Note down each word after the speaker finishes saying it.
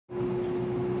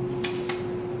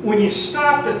when you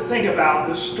stop to think about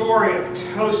the story of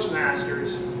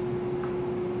Toastmasters,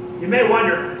 you may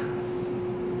wonder,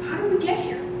 how did we get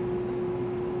here?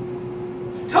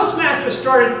 Toastmasters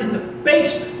started in the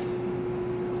basement,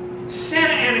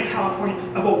 Santa Ana, California,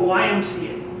 of a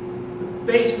YMCA. The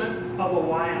basement of a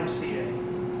YMCA.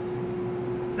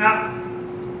 Now,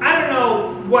 I don't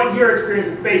know what your experience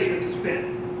with basements has been.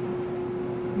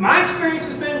 My experience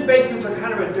has been basements are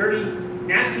kind of a dirty,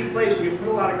 nasty place where you put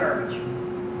a lot of garbage.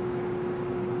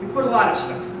 You put a lot of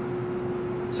stuff.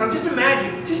 So I'm just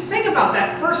imagining, just think about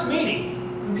that first meeting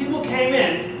when people came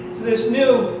in to this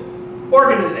new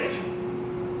organization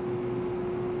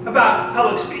about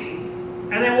public speaking.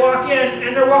 And they walk in,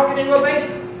 and they're walking into a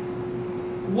basement.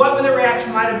 What would the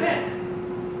reaction might have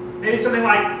been? Maybe something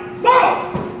like,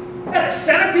 whoa! Got a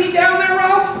centipede down there,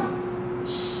 Ralph?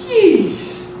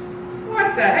 Jeez!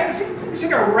 What the heck? It's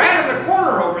like a rat in the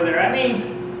corner over there. I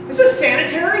mean, is this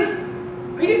sanitary?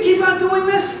 Are you going to keep on doing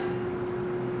this?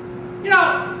 You know,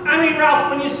 I mean, Ralph,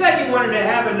 when you said you wanted to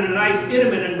have it in a nice,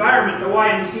 intimate environment, the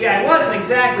YMCA, I wasn't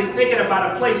exactly thinking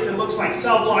about a place that looks like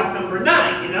cell block number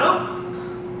 9, you know?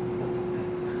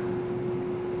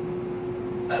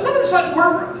 Look at this one.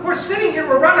 We're sitting here,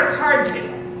 we're around a card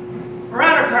table. We're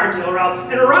around a card table, Ralph,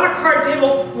 and we're around a card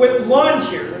table with lawn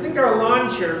chairs. I think there are lawn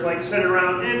chairs like set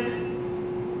around,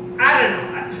 and I don't know.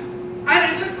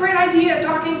 It's a great idea,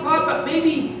 talking club, but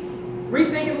maybe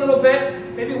rethink it a little bit.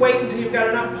 Maybe wait until you've got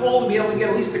enough pull to be able to get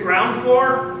at least the ground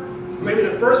floor, maybe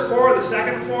the first floor or the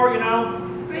second floor, you know.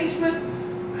 Basement,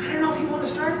 I don't know if you want to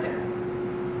start there.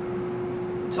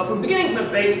 So from beginning from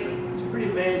the basement, it's pretty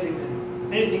amazing that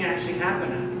anything actually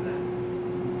happened after that.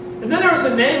 And then there was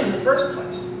a name in the first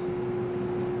place.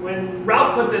 When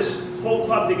Ralph put this whole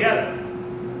club together,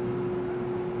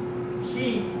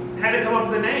 he had to come up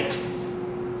with a name.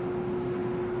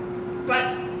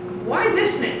 But why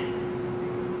this name?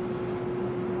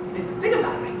 I mean, think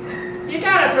about it. You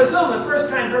gotta presume the first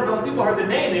time people heard the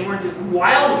name, they weren't just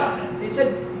wild about it.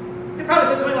 They probably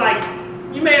said something like,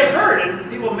 you may have heard, and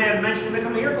people may have mentioned in the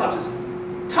coming year clubs, is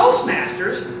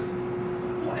Toastmasters?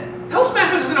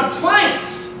 Toastmasters is an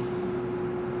appliance.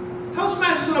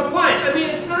 Toastmasters is an appliance. I mean,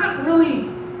 it's not really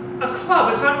a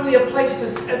club. It's not really a place to,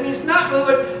 I mean, it's not really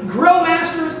what Grill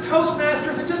Masters,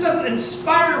 Toastmasters, it just doesn't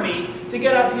inspire me to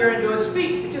get up here and do a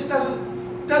speech. It just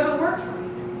doesn't work for me.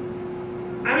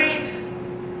 I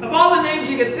mean, of all the names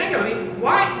you could think of, I mean,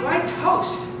 why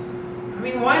toast? I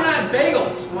mean, why not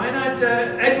bagels? Why not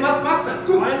egg muffins?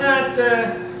 Why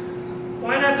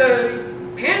not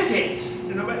pancakes?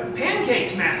 You know,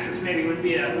 pancakes masters maybe would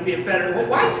be a better. Well,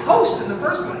 why toast in the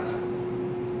first place?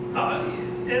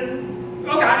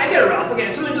 Okay, I get it, Ralph. Okay,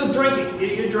 it's something to do with drinking.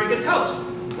 You drink a toast.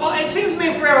 Well, it seems to me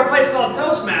if we have a place called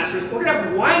Toastmasters, we're going to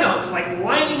have winos like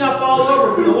lining up all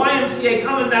over from the YMCA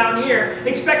coming down here,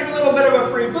 expecting a little bit of a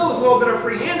free booze, a little bit of a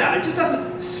free handout. It just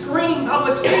doesn't scream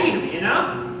public speaking to me, you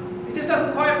know? It just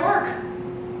doesn't quite work.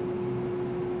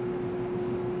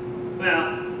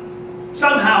 Well,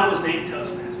 somehow it was named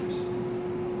Toastmasters.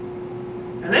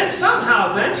 And then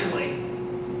somehow, eventually,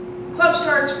 clubs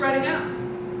started spreading out.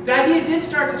 The idea did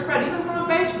start to spread, even from the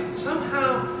basement.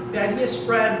 Somehow, the idea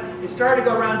spread. It started to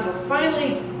go around until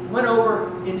finally went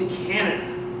over into Canada.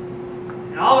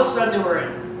 And all of a sudden,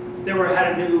 they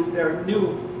had a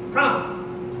new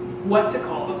problem: what to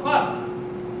call the club?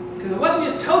 Because it wasn't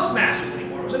just Toastmasters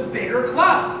anymore; it was a bigger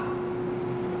club.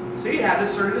 So you have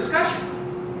this sort of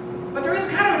discussion. But there is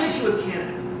kind of an issue with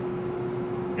Canada,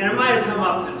 and it might have come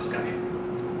up in the discussion.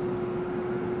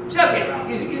 So, okay, Ralph,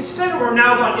 you said we're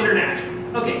now going international.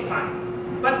 Okay,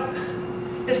 fine. But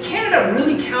does Canada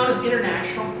really count as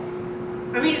international?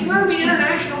 I mean, if you're going to be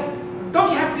international,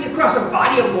 don't you have to be across a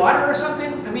body of water or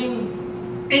something? I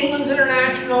mean, England's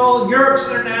international, Europe's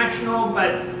international,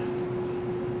 but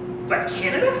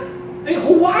Canada? I mean,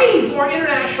 Hawaii's more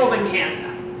international than Canada.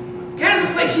 Canada's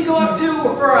a place you go up to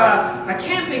for a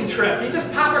camping trip. You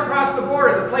just pop across the border.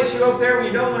 It's a place you go up there when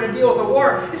you don't want to deal with a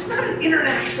war. It's not an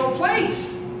international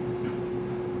place.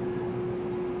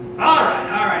 All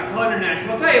right, call it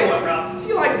international. I'll tell you what, Ralph, since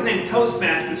you like this name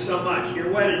Toastmasters so much, and you're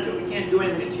wedded to it, we can't do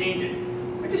anything to change it,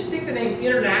 I just stick the name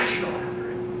International after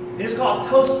it. And just call it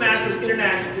Toastmasters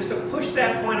International, just to push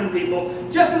that point on people,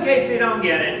 just in case they don't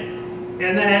get it,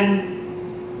 and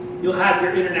then you'll have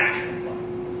your international club.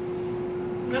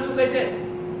 And that's what they did.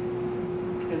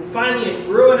 And finally it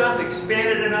grew enough,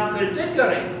 expanded enough, that it did go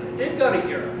to England, it did go to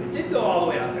Europe, it did go all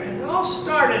the way out there, and it all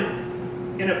started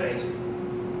in a basement.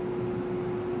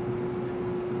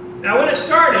 Now, when it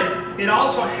started, it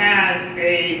also had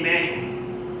a manual.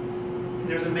 And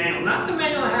there's a manual, not the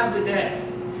manual I have today.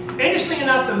 Interestingly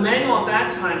enough, the manual at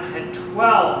that time had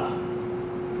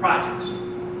 12 projects.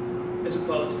 as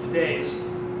opposed to today's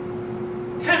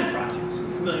 10 projects.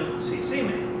 You're familiar with the CC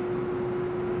manual.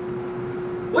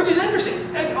 Which is interesting.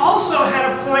 It also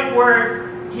had a point where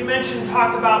he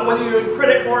talked about whether you're a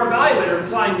critic or evaluator,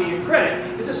 implying being a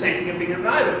critic is the same thing as being an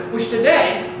evaluator, which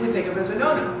today we think of as a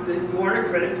no-no. You aren't a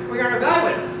critic or you aren't an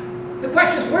evaluator. The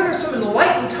question is, were there some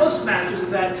enlightened Toastmasters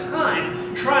at that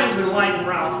time trying to enlighten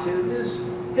Ralph to his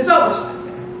oversight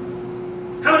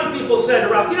there? How many people said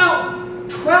to Ralph, you know,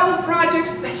 12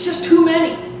 projects, that's just too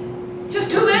many.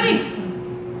 Just too many.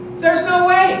 There's no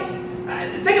way.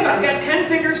 Think about it. You got 10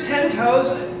 fingers, 10 toes,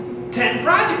 10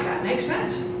 projects. That makes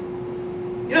sense.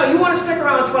 You know, you want to stick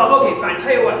around 12. Okay, fine.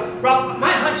 Tell you what, Ralph,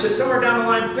 my hunch is somewhere down the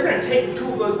line, they're going to take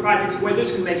 2 of those projects away. They're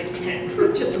just going to make it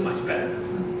 10. Just much better.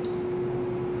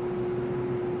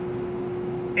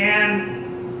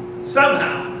 And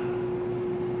somehow,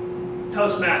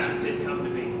 Toastmasters did come to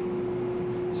be.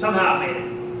 Somehow it made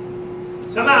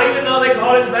it. Somehow, even though they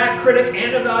called it back critic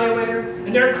and evaluator,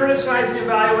 and they're criticizing the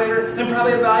evaluator and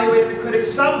probably evaluating the critic,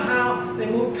 somehow they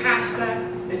moved past that,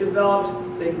 they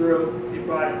developed, they grew, they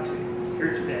brought it to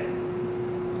here today.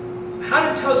 So how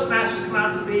did Toastmasters come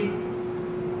out to be?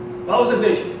 Well, it was a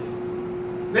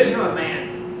vision. Vision of a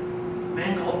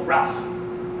man called Ralph.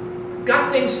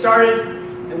 Got things started,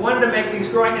 and wanted to make things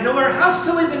growing, and no matter how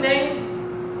silly the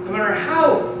name, no matter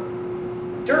how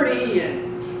dirty and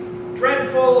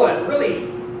dreadful and really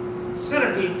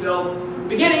centipede-filled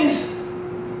beginnings,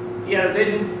 he had a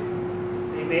vision,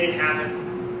 and he made it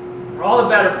happen. We're all the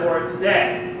better for it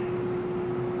today.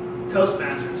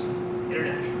 Toastmasters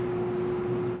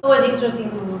International. It was interesting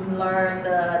to learn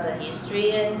the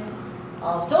history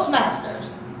of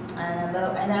Toastmasters,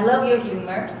 and I love your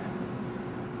humor.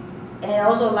 And I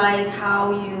also like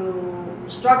how you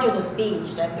structure the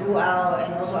speech, that throughout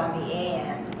and also at the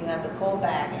end, you have the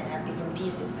callback and have different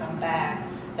pieces come back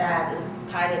that is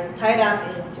tied up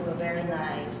into a very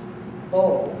nice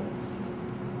bow.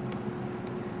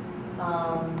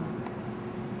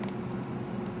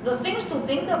 The things to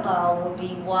think about would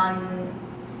be one,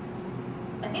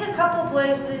 I think a couple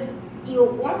places you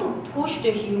want to push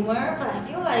the humor, but I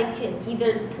feel like you can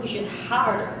either push it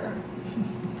harder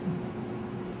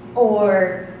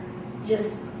or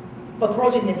just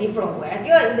approach it in a different way. I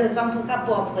feel like there's a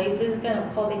couple of places kind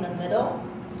of caught in the middle.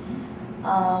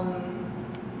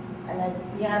 And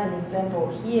you have an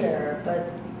example here,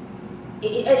 but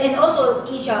and also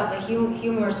each of the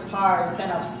humorous parts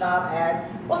kind of stop at,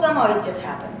 well, somehow it just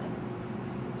happened.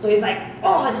 So it's like,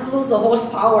 oh, I just lose the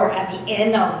horsepower at the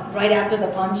end of, right after the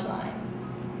punchline.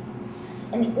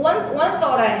 And one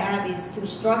thought I have is to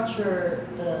structure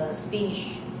the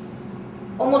speech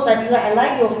almost like, I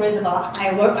like your phrase about, I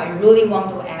really want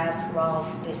to ask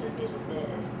Ralph this and this and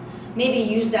this. Maybe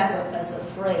use that as a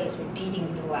phrase,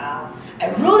 repeating throughout. I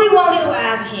really wanted to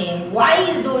ask him why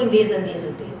he's doing this and this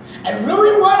and this. I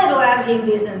really wanted to ask him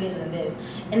this and this and this.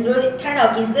 And really kind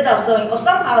of, instead of saying, oh,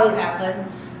 somehow it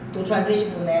happened, to transition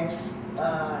to the next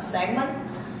segment,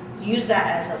 use that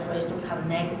as a phrase to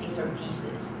connect different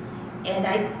pieces. And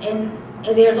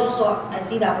there's also, I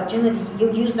see the opportunity,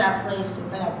 you use that phrase to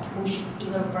kind of push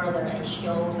even further and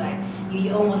shows like,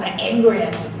 you're almost like angry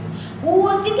at him. Who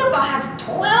would think about having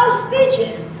 12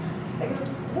 speeches? Like,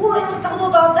 who ever thought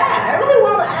about that? I really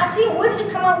want to ask him, where did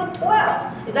you come up with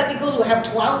 12? Is that because we have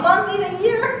 12 months in a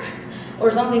year?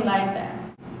 Or something like that?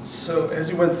 So as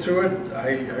you went through it,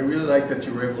 I really like that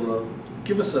you were able to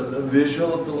give us a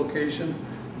visual of the location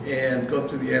and go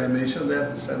through the animation of that,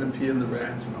 the centipede and the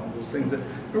rats and all those things that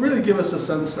really give us a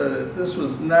sense that this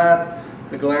was not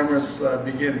the glamorous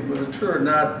beginning. Whether true or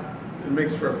not, it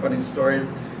makes for a funny story.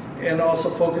 And also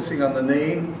focusing on the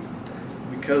name,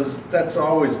 because that's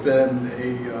always been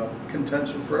a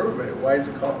contention for everybody. Why is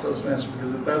it called Toastmaster?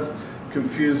 Because it does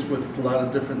confuse with a lot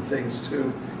of different things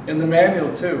too. In the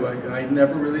manual too, I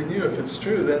never really knew if it's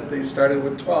true that they started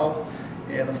with 12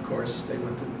 and of course they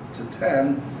went to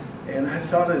 10. And I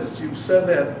thought as you said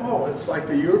that, oh, it's like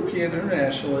the European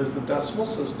International is the decimal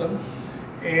system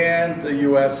and the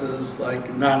US is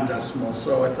like non-decimal.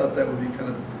 So I thought that would be kind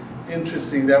of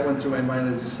interesting. That went through my mind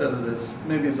as you said it, as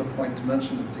maybe as a point to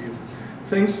mention it to you.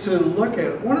 Things to look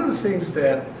at. One of the things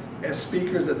that as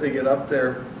speakers that they get up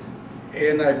there,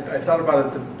 and I thought about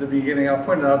it at the beginning, I'll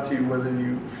point it out to you whether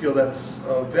you feel that's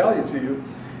of value to you,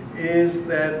 is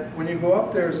that when you go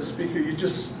up there as a speaker, you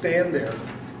just stand there.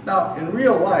 Now, in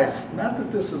real life, not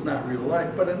that this is not real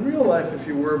life, but in real life, if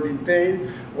you were being paid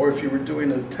or if you were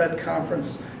doing a TED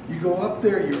conference, you go up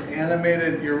there, you're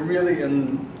animated, you're really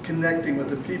connecting with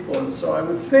the people. And so I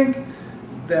would think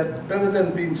that better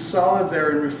than being solid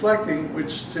there and reflecting,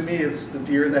 which to me it's the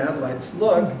deer in the headlights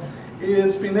look,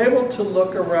 is being able to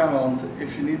look around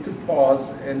if you need to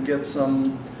pause and get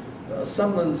some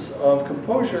semblance of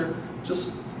composure.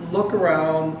 Just look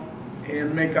around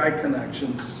and make eye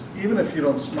connections, even if you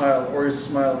don't smile, or you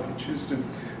smile if you choose to.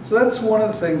 So that's one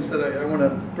of the things that I want to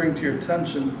bring to your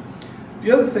attention.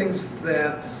 The other things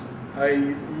that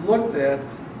I looked at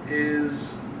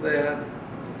is that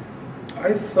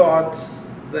I thought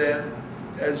that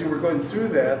as you were going through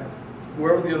that,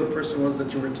 whoever the other person was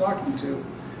that you were talking to,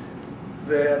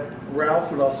 that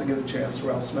Ralph would also get a chance,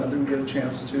 Ralph Smender would get a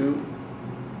chance to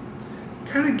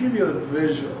kind of give you a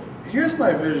visual. Here's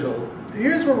my visual.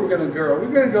 Here's where we're going to go.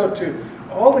 We're going to go to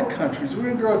all the countries. We're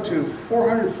going to go to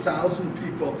 400,000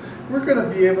 people. We're going to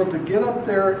be able to get up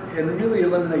there and really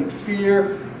eliminate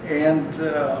fear and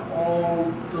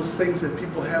all those things that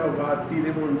people have about being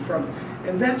able to in front.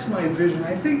 And that's my vision.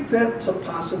 I think that's a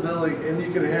possibility. And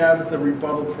you could have the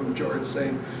rebuttal from George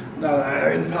saying, no,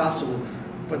 impossible.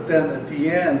 But then at the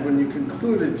end, when you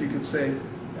concluded, you could say,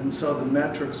 and so the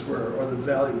metrics were, or the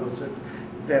value was it,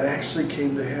 that actually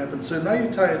came to happen. So now you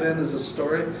tie it in as a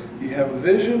story, you have a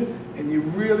vision, and you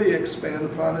really expand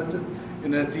upon it,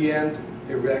 and at the end,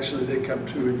 they come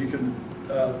true, and you can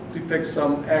depict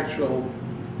some actual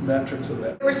metrics of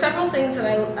that. There were several things that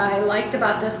I liked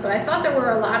about this, but I thought there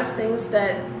were a lot of things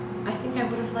that I think I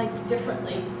would have liked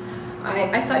differently.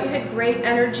 I thought you had great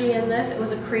energy in this. It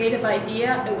was a creative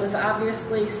idea. It was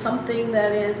obviously something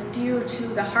that is dear to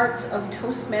the hearts of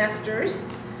Toastmasters.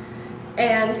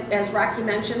 And as Rocky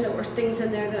mentioned, there were things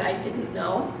in there that I didn't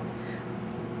know.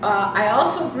 I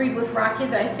also agreed with Rocky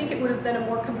that I think it would have been a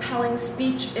more compelling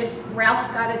speech if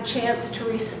Ralph got a chance to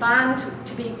respond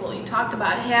to people. You talked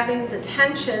about having the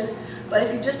tension, but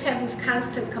if you just have these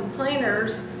constant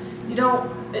complainers,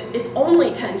 it's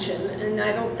only tension, and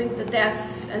I don't think that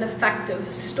that's an effective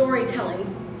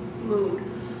storytelling mood.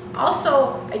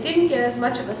 Also, I didn't get as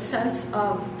much of a sense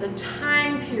of the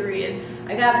time period.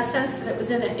 I got a sense that it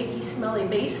was in an icky, smelly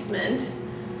basement,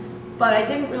 but I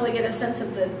didn't really get a sense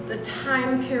of the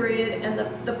time period and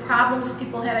the problems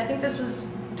people had. I think this was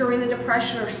during the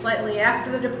Depression or slightly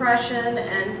after the Depression,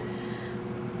 and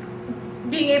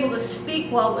being able to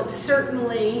speak well would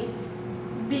certainly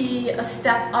be a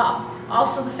step up.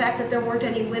 Also, the fact that there weren't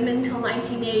any women till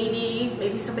 1980,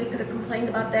 maybe somebody could have complained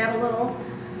about that a little.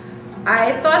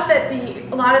 I thought that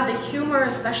a lot of the humor,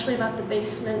 especially about the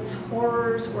basement's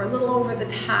horrors, were a little over the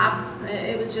top.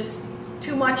 It was just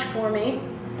too much for me.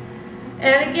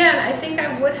 And again, I think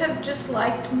I would have just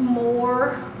liked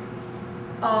more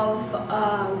of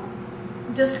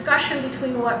discussion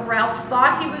between what Ralph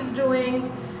thought he was doing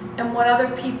and what other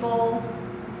people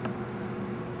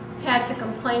had to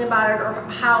complain about it, or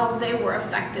how they were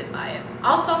affected by it.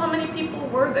 Also, how many people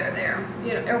were there?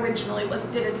 Originally,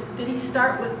 did he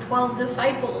start with 12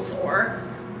 disciples or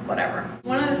whatever?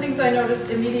 One of the things I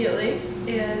noticed immediately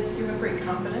is you have great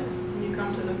confidence when you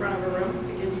come to the front of a room,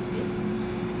 begin to speak,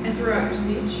 and throughout your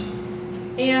speech.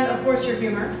 And of course, your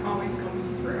humor always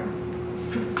comes through.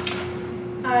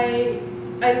 I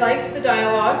liked the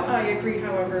dialogue. I agree,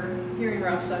 however, hearing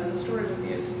Ralph's side of the story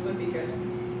would be good.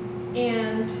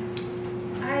 And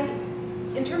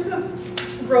in terms of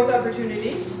growth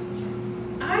opportunities,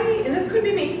 and this could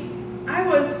be me, I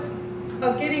was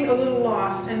getting a little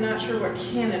lost and not sure what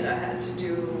Canada had to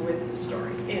do with the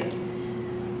story. And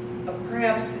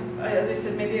perhaps, as I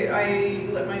said, maybe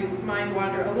I let my mind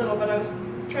wander a little, but I was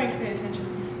trying to pay attention.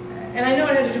 And I know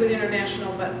it had to do with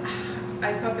international, but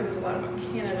I thought there was a lot about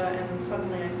Canada, and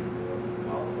suddenly I said,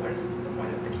 well, what is the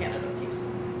point of the Canada piece?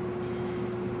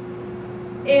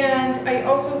 And I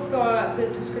also thought the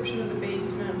description of the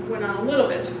basement went on a little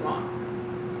bit too long.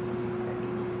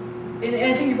 And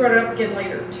I think you brought it up again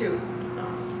later, too.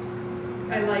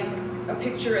 I like a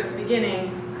picture at the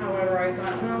beginning, however, I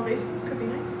thought, well, basements could be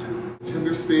nice, too.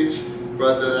 Timber's speech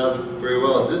brought that out very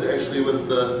well. It did actually, with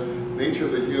the nature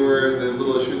of the humor, the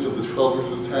little issues of the 12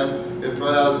 versus 10, it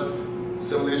brought out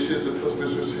some of the issues that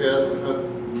Toastmasters has and how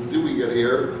do we get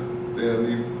here. And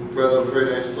you brought out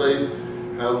very nicely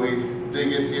how we did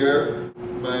get here.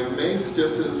 My main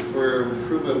suggestions for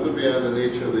improvement would be on the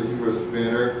nature of the humorous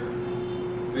manner.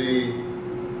 The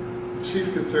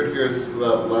chief concern here is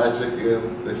about logic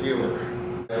and the humor.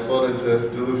 I flown into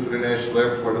Duluth International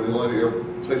Airport, and the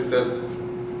only place that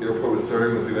airport was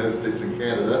serving was the United States and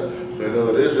Canada, so I know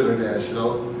that it is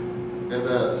international.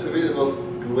 And to me, the most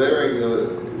glaring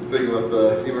thing about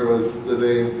the humor was the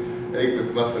name Egg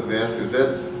McMuffin Masters.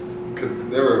 That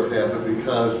could never have happened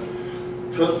because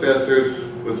Toastmasters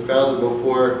was founded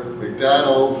before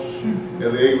McDonald's, and the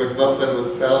Egg McMuffin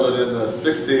was founded in the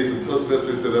 60s, and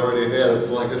Toastmasters had already had its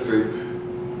long history.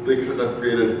 They couldn't have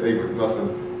created Egg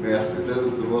McMuffin Masters. That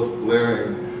was the most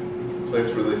glaring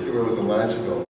place where the humor was illogical.